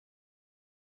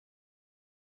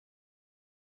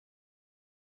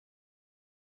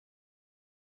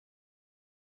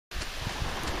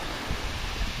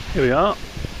Here we are,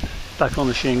 back on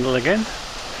the shingle again.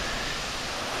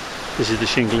 This is the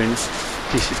shingle in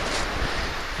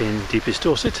deepest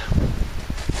Dorset.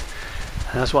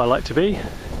 And that's where I like to be.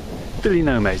 Billy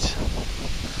Nomads.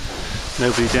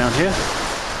 Nobody down here,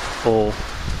 or a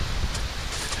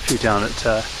few down at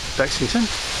Bexington.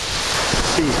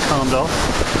 Sea's calmed off.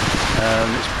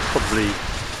 It's probably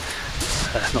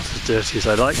not as dirty as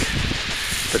I like,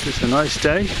 but it's a nice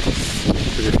day.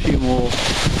 There's a few more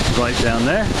right down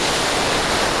there,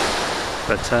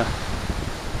 but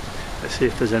let's see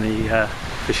if there's any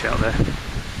fish out there.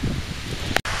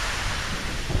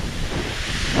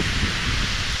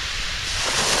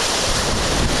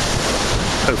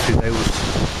 Hopefully they will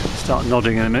start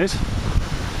nodding in a minute,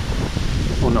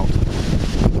 or not.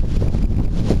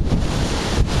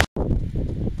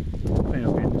 We're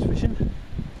not getting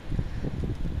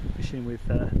fishing with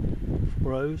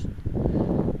rows,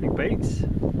 big baits,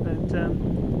 and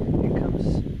here comes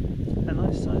a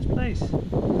nice sized place. You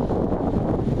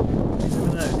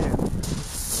never know, do you?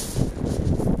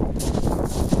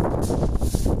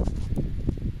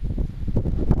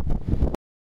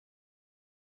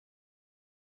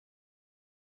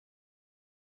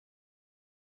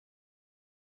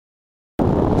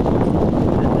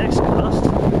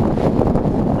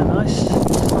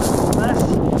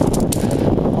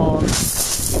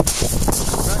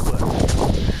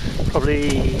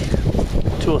 Probably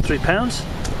 2 or 3 pounds.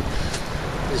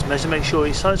 Just measure, make sure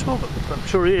he's sizable, but I'm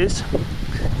sure he is.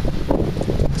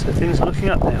 So things are looking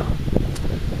up now.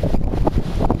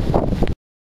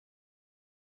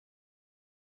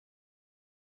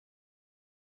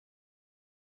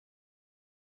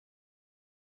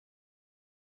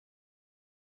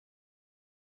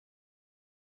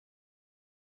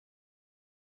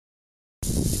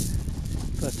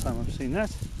 First time I've seen that.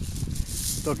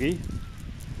 Doggy.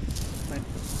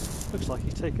 Looks like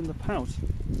he's taken the pout.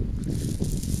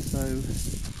 So,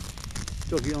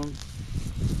 doggy on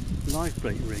live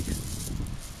bait rig.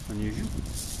 Unusual.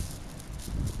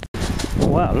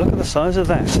 Wow, look at the size of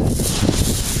that.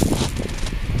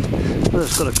 Well,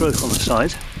 it's got a growth on the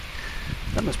side.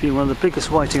 That must be one of the biggest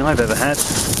whiting I've ever had.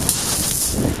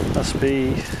 Must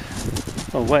be,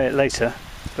 I'll weigh it later,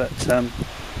 but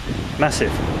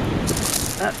massive.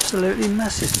 Absolutely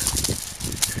massive.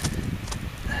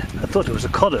 I thought it was a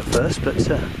cod at first, but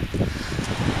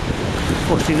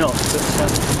unfortunately not.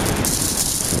 But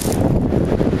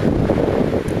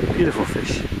beautiful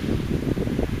fish.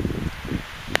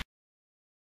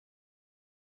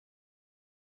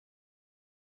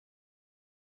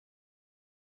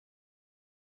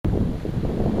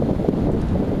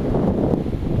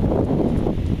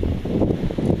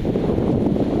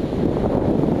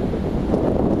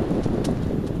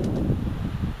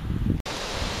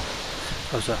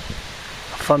 That was a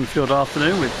fun-filled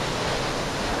afternoon with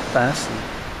bass and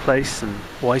plaice and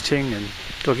whiting and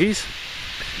doggies.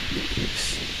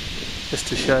 Just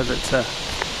to show that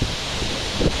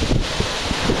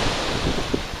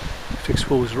fixed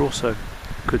walls are also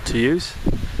good to use,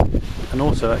 and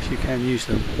also actually you can use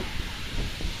them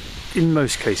in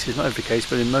most cases, not every case,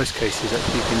 but in most cases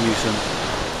actually you can use them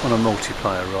on a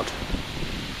multiplier rod.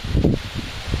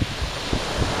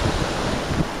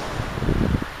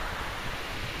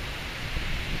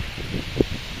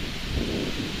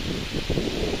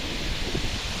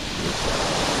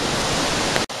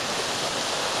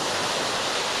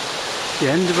 The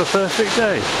end of a perfect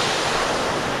day.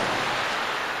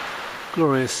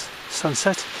 Glorious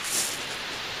sunset,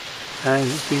 and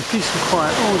it's been peace and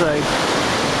quiet all day.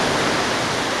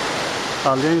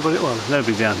 Hardly anybody, well, there's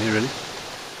nobody down here really.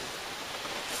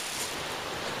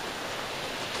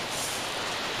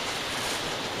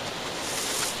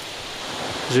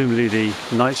 Presumably the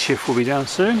night shift will be down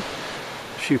soon.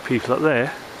 A few people up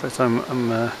there, but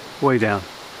I'm way down.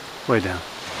 But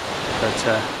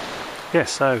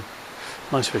yes, so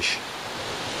nice fish.